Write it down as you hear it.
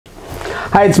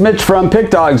Hi, it's Mitch from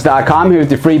PickDawgz.com here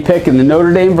with your free pick in the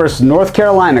Notre Dame versus North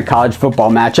Carolina college football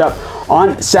matchup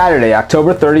on Saturday,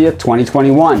 October 30th,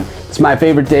 2021. It's my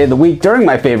favorite day of the week during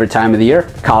my favorite time of the year,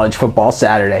 College Football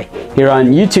Saturday. Here on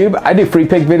YouTube, I do free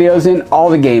pick videos in all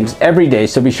the games every day,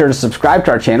 so be sure to subscribe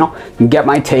to our channel and get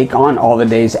my take on all the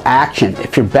day's action.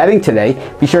 If you're betting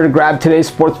today, be sure to grab today's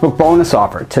sportsbook bonus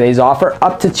offer. Today's offer,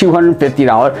 up to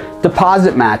 $250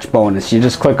 deposit match bonus. You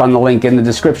just click on the link in the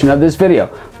description of this video.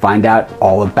 Find out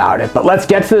all about it. But let's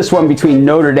get to this one between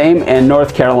Notre Dame and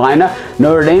North Carolina.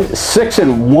 Notre Dame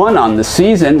 6-1 on the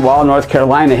season, while North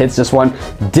Carolina hits this one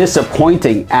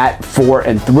disappointing at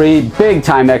 4-3. Big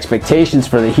time expectations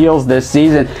for the Heels this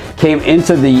season. Came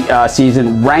into the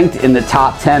season ranked in the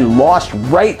top 10, lost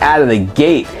right out of the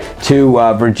gate to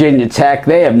Virginia Tech.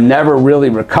 They have never really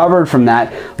recovered from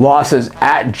that. Losses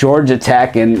at Georgia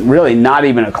Tech, and really not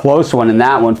even a close one in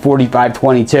that one,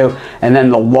 45-22. And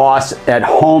then the loss at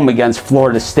home against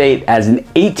Florida State as an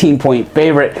 18-point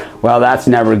favorite. Well, that's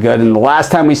never good. And the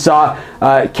last time we saw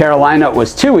Carolina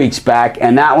was 2 weeks back,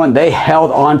 and that one they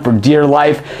held on for dear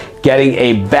life, getting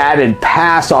a batted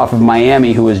pass off of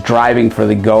Miami, who was driving for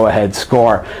the go-ahead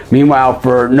score. Meanwhile,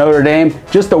 for Notre Dame,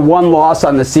 just a one loss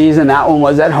on the season. That one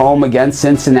was at home against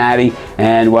Cincinnati.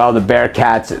 And, well, the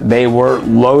Bearcats, they were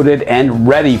loaded and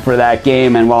ready for that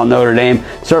game. And while Notre Dame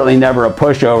certainly never a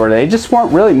pushover, they just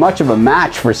weren't really much of a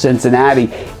match for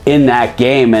Cincinnati in that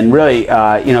game. And really,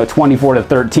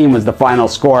 24-13 was the final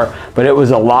score, but it was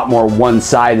a lot more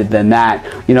one-sided than that.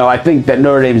 I think that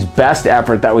Notre Dame's best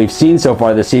effort that we've seen so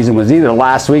far this season was either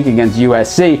last week against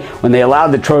USC, when they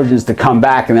allowed the Trojans to come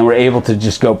back and then were able to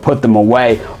just go put them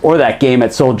away, or that game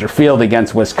at Soldier Field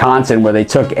against Wisconsin, where they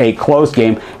took a close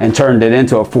game and turned it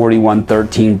into a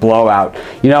 41-13 blowout.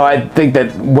 I think that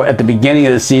at the beginning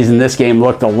of the season, this game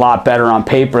looked a lot better on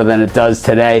paper than it does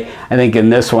today. I think in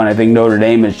this one, I think Notre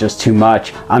Dame is just too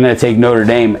much. I'm going to take Notre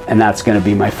Dame, and that's going to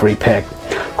be my free pick.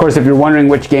 Of course, if you're wondering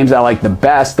which games I like the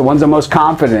best, the ones I'm most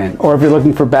confident in, or if you're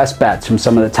looking for best bets from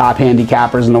some of the top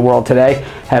handicappers in the world today,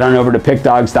 head on over to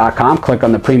PickDawgz.com, click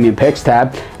on the Premium Picks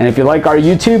tab, and if you like our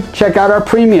YouTube, check out our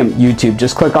Premium YouTube.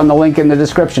 Just click on the link in the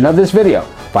description of this video.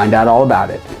 Find out all about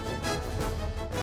it.